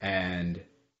 And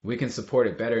we can support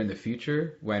it better in the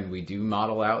future when we do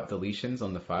model out deletions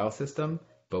on the file system,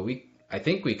 but I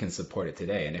think we can support it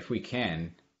today. And if we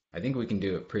can, I think we can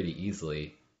do it pretty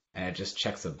easily, and it just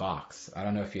checks a box. I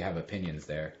don't know if you have opinions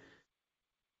there.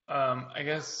 I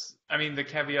guess I mean the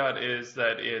caveat is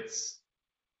that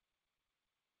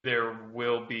there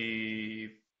will be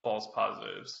false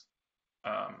positives.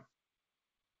 Um,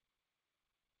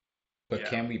 But yeah.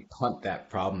 can we punt that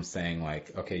problem saying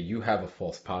like, okay, you have a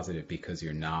false positive because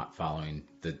you're not following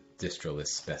the distro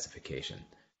list specification?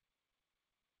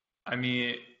 I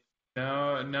mean,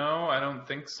 no, I don't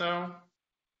think so.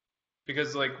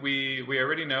 Because like we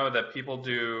already know that people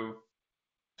do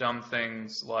dumb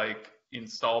things like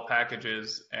install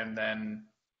packages and then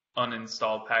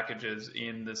uninstall packages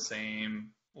in the same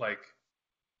like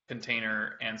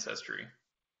container ancestry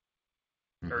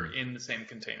or Hmm. in the same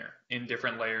container in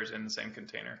different layers in the same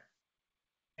container.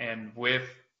 And with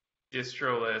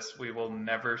distro list, we will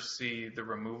never see the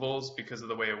removals because of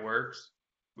the way it works,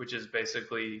 which is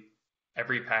basically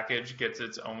every package gets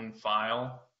its own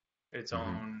file, its Hmm.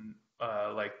 own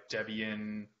like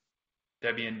Debian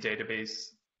database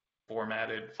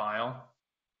formatted file,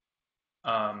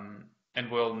 and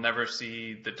we'll never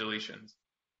see the deletions.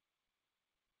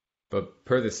 But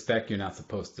per the spec, you're not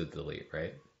supposed to delete,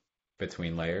 right?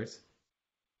 Between layers.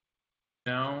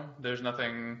 No, there's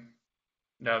nothing.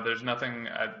 No, there's nothing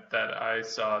that I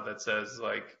saw that says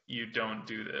like you don't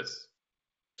do this.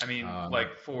 I mean, like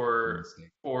Let me see.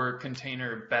 for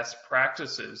container best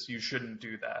practices, you shouldn't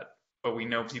do that, but we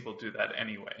know people do that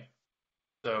anyway.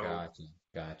 So Gotcha.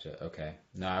 Gotcha. Okay.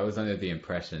 No, I was under the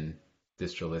impression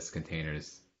distroless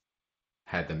containers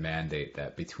had the mandate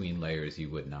that between layers you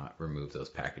would not remove those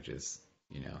packages,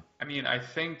 you know. I mean, I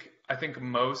think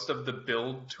most of the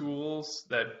build tools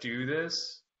that do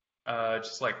this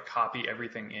just like copy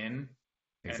everything in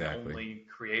and Exactly. only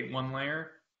create one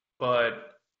layer.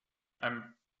 But I'm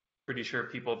pretty sure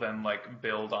people then like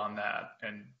build on that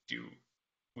and do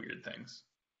weird things.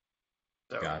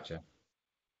 So, Gotcha.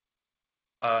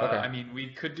 Okay. I mean,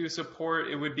 we could do support.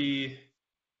 It would be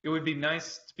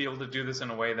nice to be able to do this in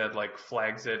a way that like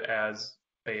flags it as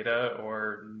beta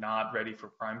or not ready for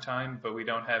prime time, but we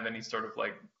don't have any sort of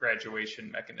like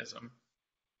graduation mechanism.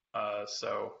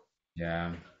 So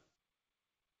Yeah.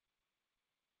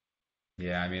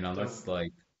 Yeah, I mean, so unless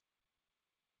like,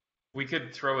 we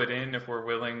could throw it in if we're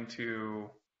willing to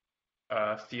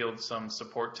field some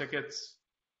support tickets.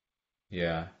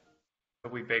 yeah.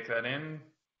 If we bake that in,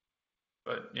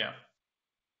 but yeah,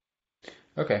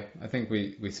 Okay. I think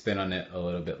we spin on it a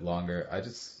little bit longer. I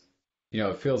just,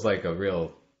 it feels like a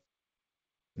real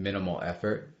minimal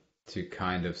effort to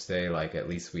kind of say like at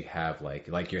least we have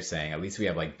like you're saying, at least we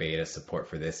have like beta support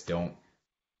for this. Don't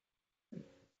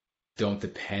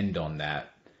depend on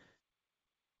that.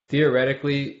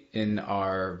 Theoretically, in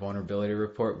our vulnerability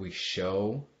report, we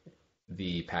show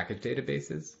the package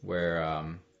databases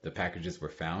where the packages were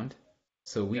found.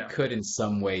 So we yeah, could in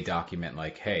some way document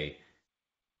like, hey,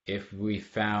 if we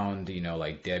found,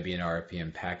 like Debian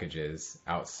RPM packages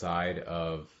outside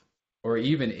of, or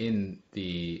even in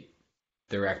the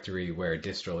directory where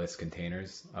distroless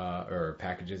containers or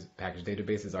package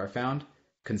databases are found,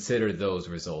 consider those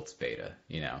results beta.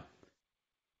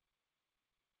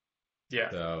 yeah,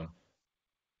 So,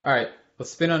 all right,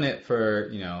 let's spin on it for,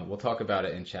 we'll talk about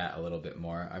it in chat a little bit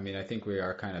more. I mean, I think we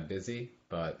are kind of busy,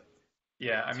 but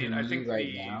yeah. I to mean, I me think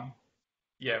right now,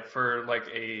 yeah, for like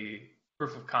a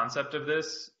proof of concept of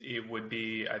this, it would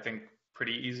be, I think,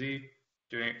 pretty easy.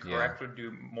 Doing it yeah, correct would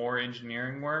do more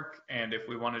engineering work, and if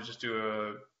we want to just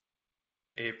do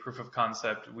a proof of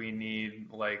concept, we need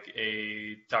like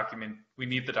a document. We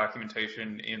need the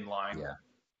documentation in line, yeah,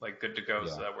 like good to go,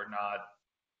 so yeah. that we're not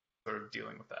sort of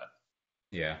dealing with that.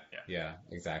 Yeah, Yeah, yeah,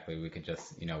 exactly. We could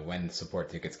just, when support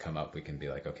tickets come up, we can be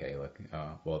like, okay, look,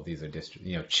 well, these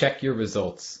are check your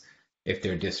results if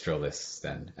they're distro lists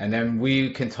then. And then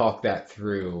we can talk that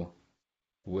through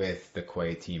with the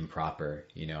Quay team proper,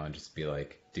 and just be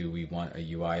like, do we want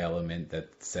a UI element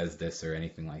that says this or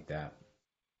anything like that?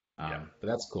 yeah, But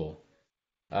that's cool.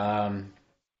 Um,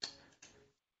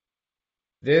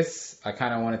 this I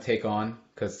kind of want to take on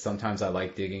because sometimes I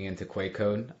like digging into Quay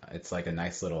code. It's like a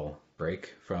nice little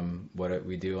break from what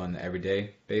we do on an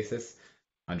everyday basis.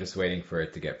 I'm just waiting for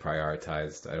it to get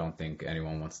prioritized. I don't think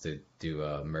anyone wants to do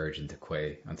a merge into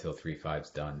Quay until 3.5's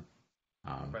done.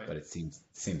 right. But it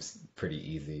seems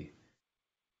pretty easy.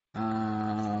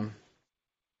 Um,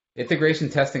 Integration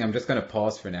testing, I'm just gonna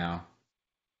pause for now.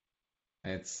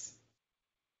 It's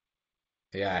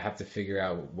Yeah, I have to figure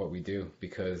out what we do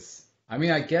because I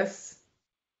mean, I guess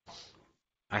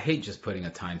I hate just putting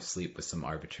a time sleep with some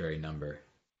arbitrary number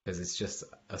because it's just,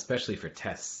 especially for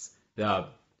tests,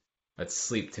 let's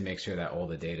sleep to make sure that all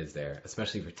the data is there,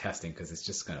 especially for testing because it's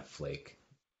just gonna flake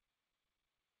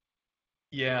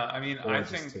Yeah, I mean, or I just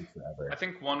think take I forever.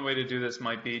 think one way to do this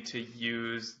might be to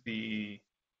use the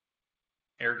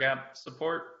air gap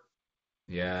support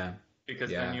Yeah,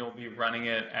 because then yeah, you'll be running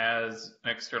it as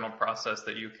an external process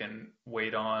that you can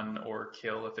wait on or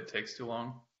kill if it takes too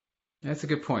long. that's a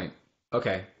good point.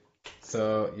 Okay,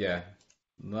 so yeah,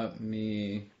 let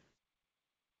me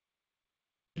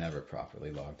never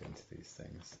properly logged into these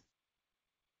things.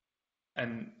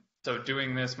 And so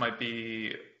doing this might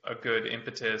be a good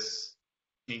impetus,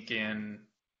 sneak in,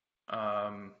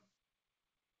 um,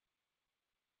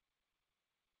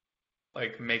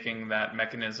 like making that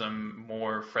mechanism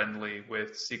more friendly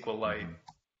with SQLite Hmm.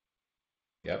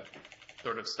 Yep.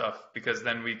 sort of stuff, because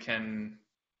then we can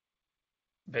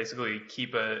basically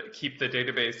keep the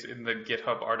database in the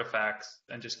GitHub artifacts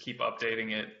and just keep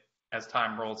updating it as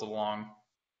time rolls along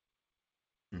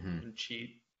Hmm. and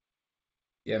cheat.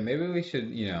 Yeah, maybe we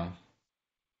should,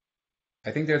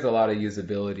 I think there's a lot of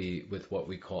usability with what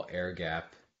we call air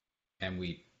gap, and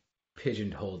we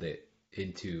pigeonholed it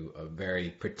into a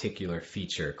very particular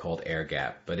feature called air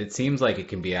gap. But it seems like it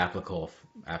can be applicable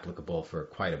for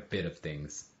quite a bit of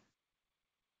things.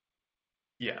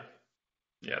 Yeah,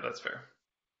 yeah, that's fair.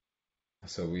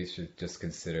 So we should just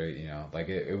consider, like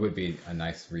it would be a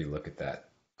nice relook at that.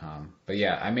 But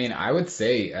yeah, I mean, I would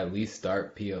say at least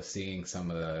start POCing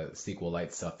some of the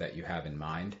SQLite stuff that you have in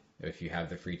mind. If you have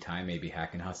the free time, maybe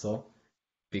hack and hustle.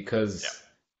 Yeah, Because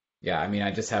Yeah, I mean,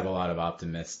 I just have a lot of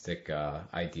optimistic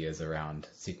ideas around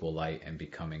SQLite and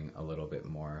becoming a little bit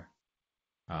more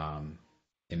um,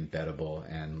 embeddable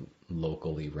and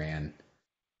locally ran.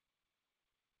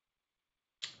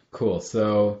 Cool.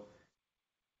 So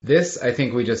this, I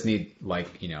think we just need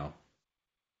like,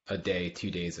 a day, 2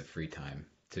 days of free time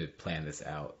to plan this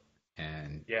out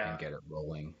and Yeah. get it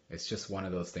rolling. It's just one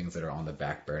of those things that are on the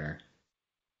back burner.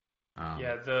 Um,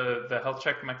 Yeah, the health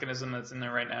check mechanism that's in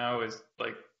there right now is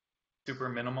like super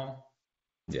minimal.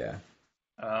 yeah.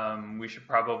 We should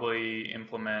probably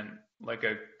implement like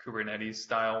a Kubernetes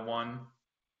style one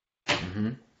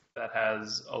hmm that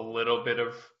has a little bit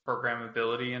of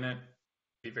programmability in it.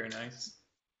 Be very nice.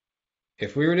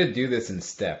 If we were to do this in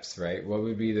steps, right, what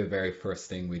would be the very first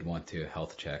thing we'd want to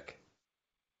health check?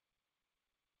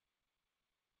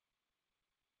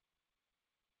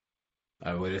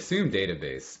 I would assume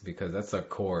database because that's our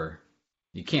core.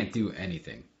 You can't do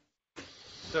anything.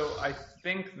 So I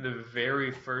think the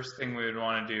very first thing we would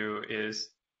want to do is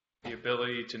the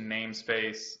ability to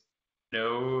namespace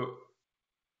no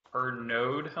per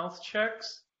node health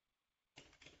checks,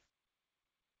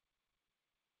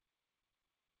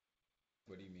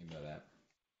 What do you mean by that?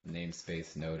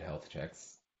 Namespace node health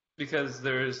checks. because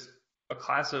there's a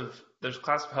class of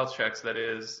health checks that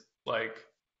is like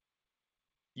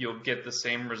you'll get the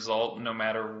same result no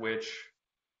matter which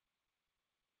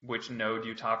node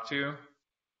you talk to.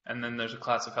 And then there's a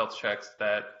class of health checks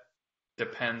that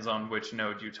depends on which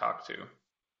node you talk to,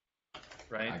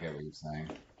 right? I get what you're saying.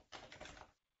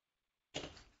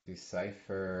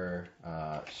 Decipher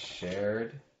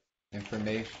shared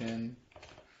information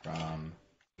from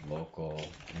local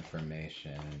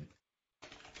information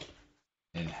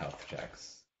in health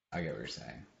checks. I get what you're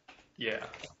saying. Yeah.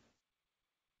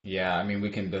 Yeah, I mean, we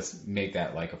can just make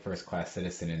that like a first class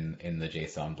citizen in the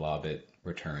JSON blob it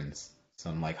returns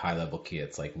some like high level key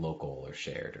it's like local or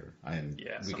shared or and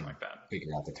Yeah, we something can like that.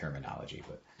 figure out the terminology,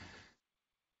 but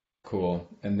cool.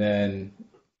 And then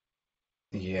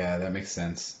yeah, that makes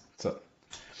sense.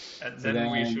 And So then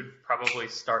we then should probably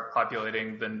start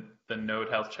populating the node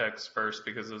health checks first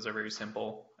because those are very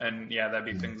simple. And yeah, that'd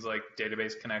be things like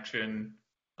database connection,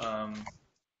 um,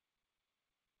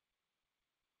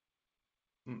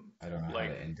 I don't know how like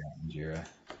to indent in Jira.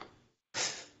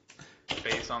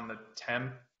 space on the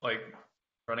temp, like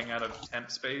running out of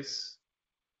temp space.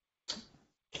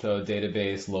 So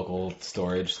database, local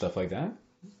storage, stuff like that.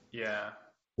 Yeah,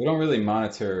 We don't really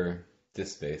monitor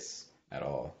disk space at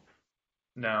all.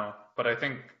 no, but I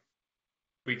think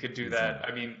we could do Is that.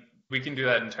 I mean, we can do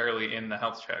that entirely in the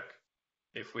health check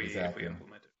if we exactly.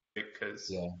 implement it, because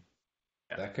Yeah,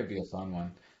 yeah, that could be a fun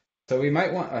one. So we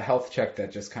might want a health check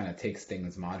that just kind of takes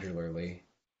things modularly,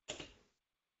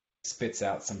 spits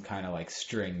out some kind of like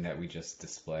string that we just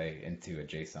display into a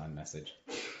JSON message.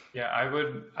 yeah,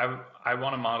 I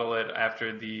want to model it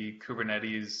after the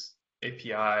Kubernetes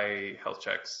API health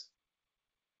checks.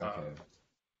 Um, Okay,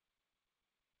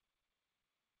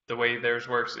 the way theirs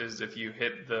works is if you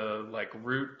hit the like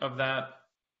root of that,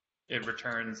 it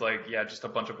returns like yeah, just a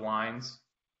bunch of lines,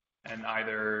 and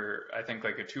either I think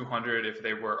like a 200 if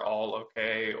they were all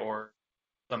okay, or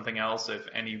something else if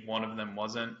any one of them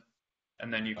wasn't.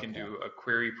 And then you can okay, do a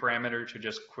query parameter to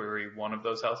just query one of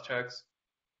those health checks.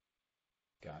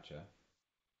 gotcha.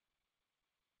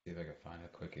 See if I can find a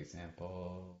quick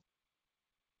example.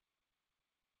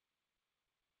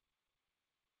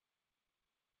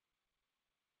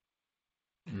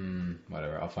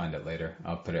 Whatever, I'll find it later.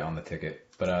 I'll put it on the ticket.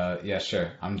 But yeah,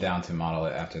 sure. I'm down to model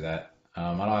it after that.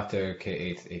 Model after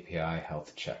K8's API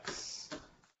health checks.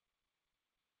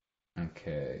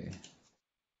 Okay.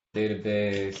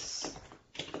 Database,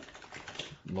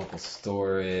 local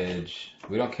storage.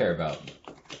 We don't care about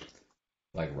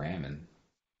like RAM and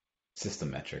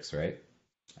system metrics, right?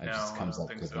 It No, just I comes don't up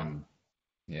think because so. when,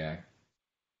 yeah.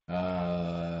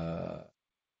 Uh,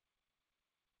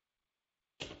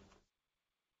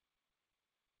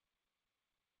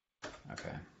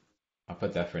 okay. I'll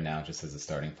put that for now just as a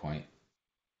starting point.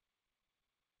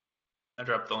 I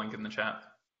dropped the link in the chat.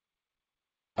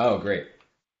 Oh, great.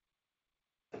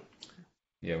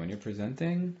 Yeah, when you're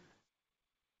presenting,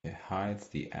 it hides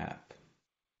the app.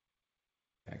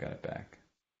 I got it back.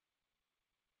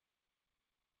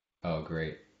 Oh,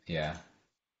 great. Yeah.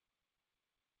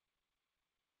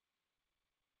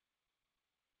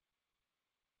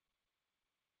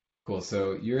 Cool.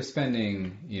 So you're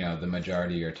spending, the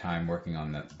majority of your time working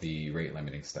on the rate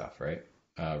limiting stuff, right?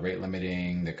 Rate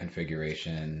limiting, the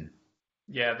configuration.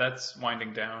 Yeah, that's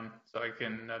winding down, so I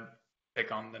can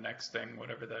pick on the next thing,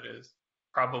 whatever that is.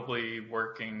 Probably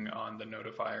working on the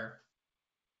notifier.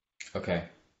 Okay.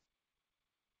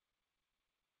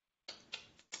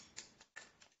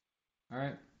 All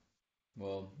right.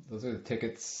 Well, those are the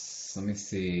tickets. Let me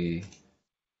see.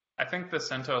 I think the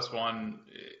CentOS one,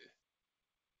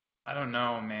 I don't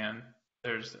know, man.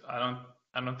 I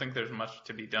don't think there's much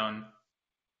to be done,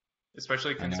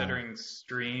 especially I know. considering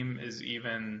Stream is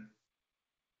even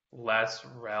less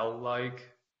rel-like.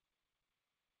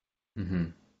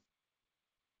 Hmm.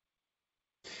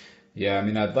 Yeah, I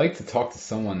mean, I'd like to talk to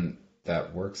someone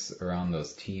that works around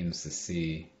those teams to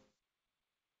see,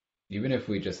 even if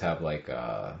we just have like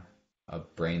a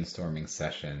brainstorming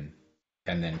session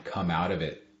and then come out of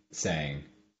it saying,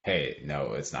 "Hey,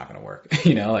 no, it's not gonna work."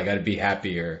 Like I'd be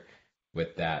happier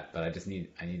with that, but I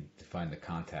need to find the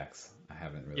contacts. I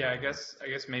haven't Yeah, really I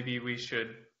guess maybe we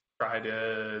should try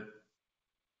to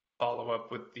follow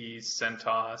up with the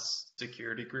CentOS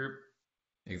security group.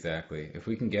 exactly. If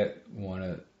we can get one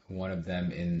of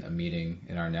them in a meeting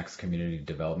in our next community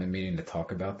development meeting to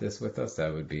talk about this with us,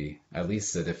 that would be at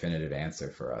least a definitive answer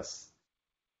for us.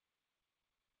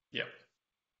 Yep.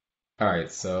 All right,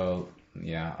 so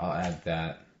yeah, I'll add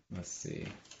that. Let's see.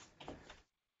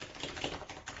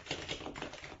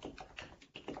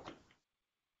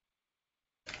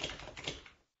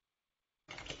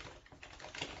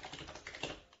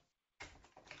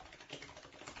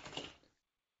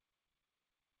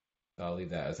 I'll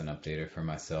leave that as an updater for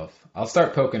myself. I'll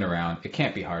start poking around. It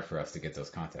can't be hard for us to get those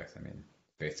contacts. I mean,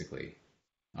 basically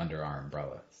under our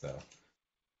umbrella. So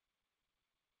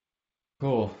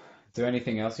cool. Is there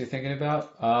anything else you're thinking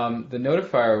about? The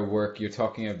notifier work you're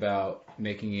talking about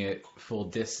making it full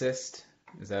dissist.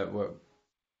 Is that what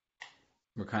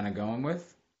we're kind of going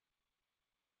with?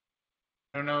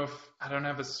 I don't know if I don't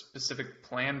have a specific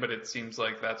plan, but it seems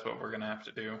like that's what we're gonna have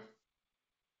to do.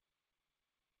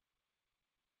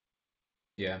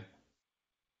 Yeah.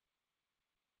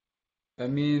 I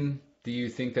mean, do you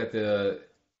think that the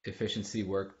efficiency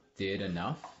work did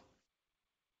enough?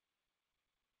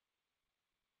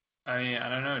 I mean, I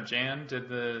don't know, Jan, did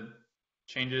the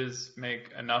changes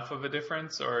make enough of a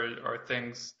difference, or are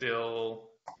things still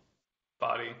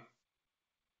body?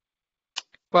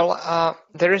 Well,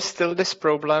 there is still this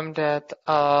problem that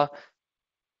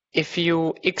if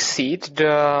you exceed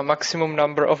the maximum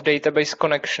number of database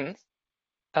connections,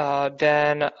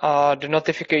 then the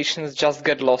notifications just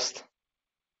get lost.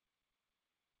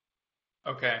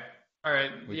 Okay. All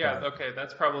right. We Yeah, got okay.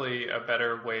 That's probably a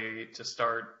better way to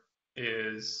start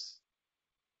is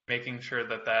making sure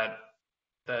that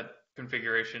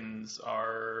configurations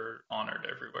are honored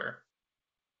everywhere,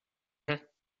 Hmm.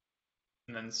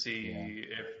 and then yeah. see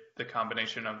if the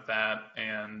combination of that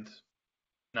and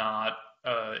not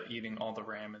eating all the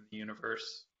RAM in the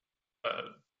universe uh,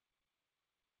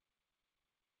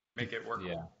 make it Yeah.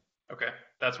 workable. Okay,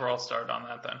 that's where I'll start on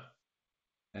that then.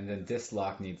 And then this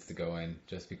lock needs to go in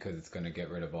just because it's going to get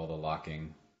rid of all the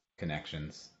locking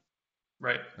connections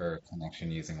Right. or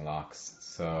connection using locks.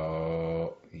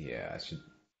 So yeah, I should.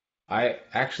 I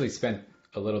actually spent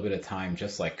a little bit of time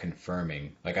just like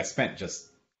confirming. Like I spent just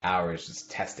hours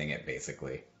just testing it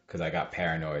basically because I got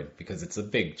paranoid because it's a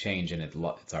big change and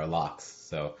it's our locks.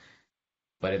 So,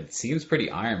 but it seems pretty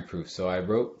iron-proof. So I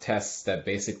wrote tests that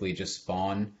basically just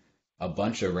spawn a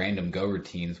bunch of random go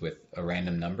routines with a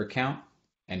random number count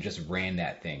and just ran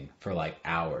that thing for like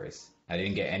hours. I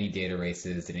didn't get any data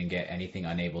races, didn't get anything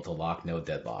unable to lock, no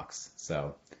deadlocks.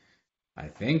 So I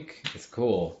think it's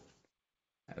cool.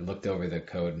 I looked over the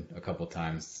code a couple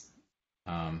times.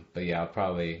 But yeah, I'll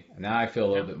probably now I feel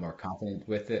a little Yeah. bit more confident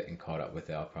with it and caught up with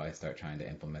it. I'll probably start trying to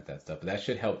implement that stuff. But that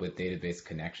should help with database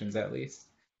connections at least.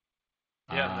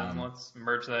 Yeah, then Um, let's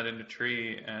merge that into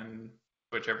tree and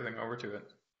switch everything over to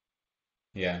it.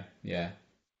 yeah, yeah.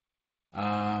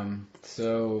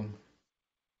 So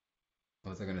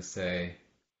what was I gonna say?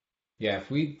 Yeah, if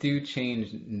we do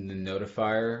change the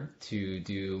notifier to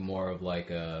do more of like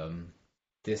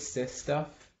this stuff,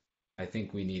 I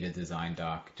think we need a design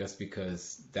doc just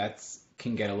because that's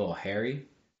can get a little hairy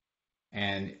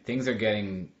and things are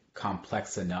getting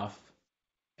complex enough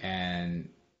and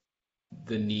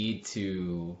the need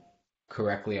to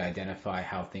correctly identify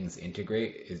how things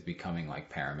integrate is becoming like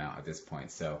paramount at this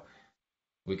point. So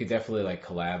we could definitely like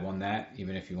collab on that,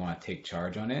 even if you want to take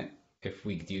charge on it, if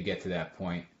we do get to that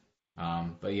point.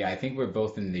 But yeah, I think we're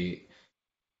both in the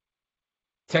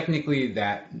technically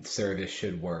that service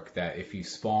should work. That if you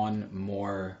spawn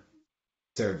more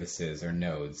services or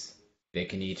nodes, they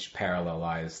can each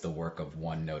parallelize the work of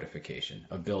one notification,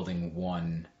 of building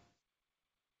one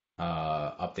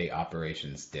update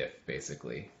operations diff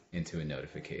basically into a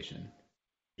notification.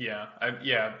 Yeah,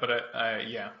 but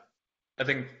yeah, I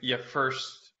think yeah.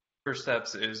 First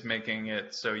steps is making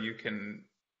it so you can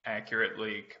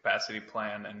accurately capacity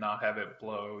plan and not have it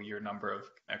blow your number of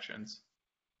connections.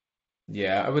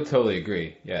 Yeah, I would totally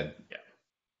agree. Yeah. Yeah.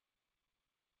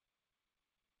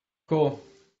 Cool.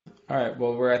 All right.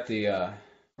 Well, we're at the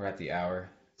hour.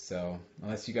 So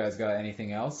unless you guys got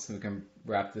anything else, we can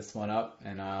wrap this one up,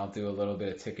 and I'll do a little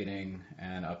bit of ticketing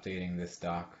and updating this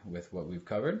doc with what we've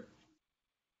covered.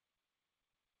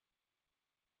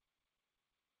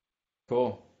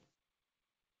 Cool.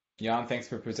 Jan, thanks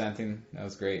for presenting. That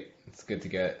was great. It's good to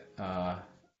get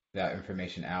that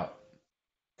information out,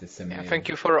 Yeah, disseminated. thank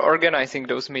you for organizing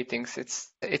those meetings.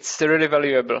 It's really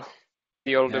valuable.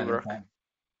 The older Yeah, no work. problem.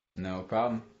 No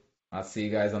problem. I'll see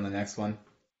you guys on the next one.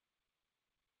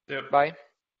 Yep. Bye.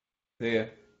 See ya.